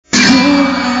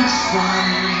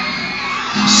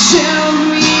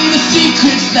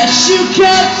that you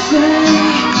can't say,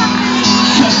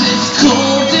 'cause it's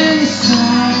cold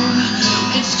inside,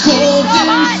 it's cold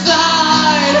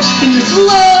inside, and your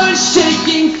clothes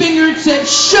shaking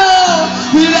fingertips show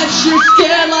that you're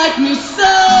scared like me,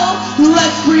 so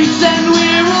let's pretend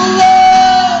we're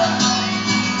alone.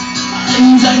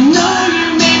 And I know you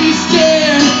made me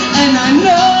scared, and I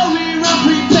know we're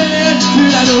unprepared,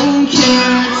 but I don't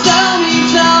care.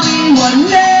 Tell me what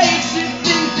makes you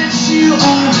think that you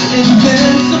are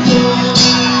invincible.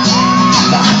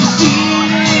 I can see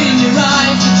it in your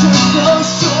eyes that you're so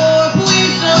sure.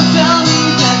 Please don't tell me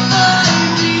that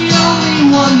I'm the only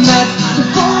one that's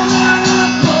vulnerable.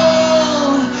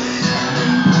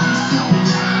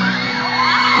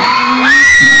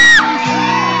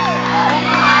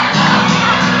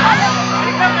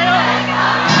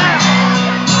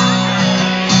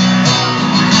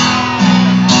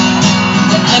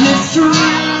 And it's true,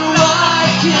 I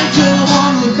can't go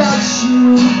on without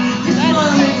you. Your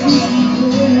smile makes me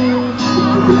feel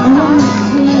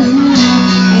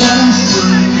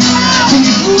and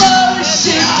your clothes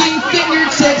shaking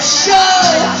fingertips show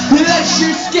that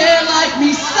you're scared like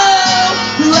me, so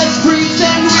let's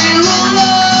pretend we're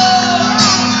alone.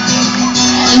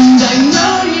 And I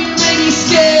know you made me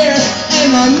scared,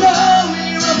 and I know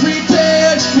we're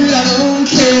unprepared, but I don't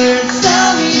care.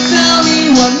 Tell me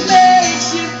what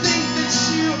makes you think that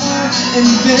you are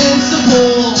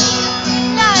invincible.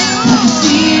 I can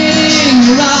see it in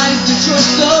your eyes that you're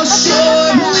so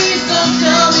sure. Please don't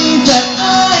tell me that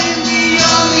I'm the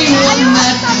only one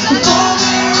that's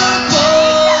vulnerable.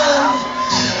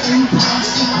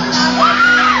 Impossible.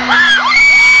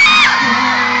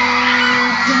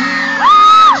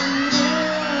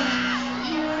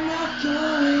 You're not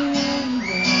going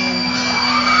anywhere.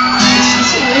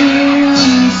 Just wait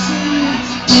and see,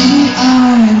 baby,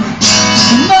 I'm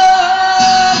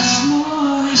much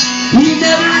more. You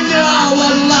never know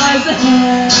what lies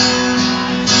ahead.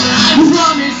 I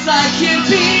promise I can't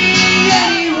be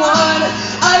anyone,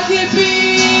 I can't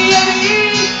be anything.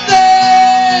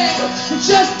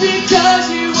 Just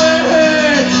because you were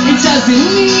hurt, it doesn't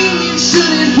mean you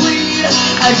shouldn't bleed.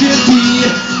 I could be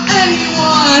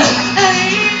anyone,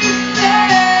 anything.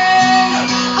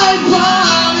 I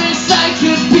promise I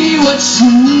could be what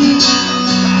you need.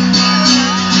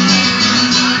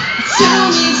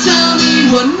 Tell me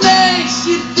what makes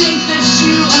you think that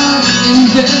you are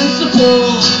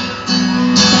invincible.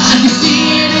 I can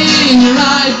see it in your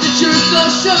eyes that you're so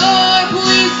sure.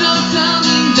 Please don't tell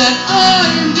me that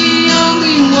I'm the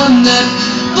only one that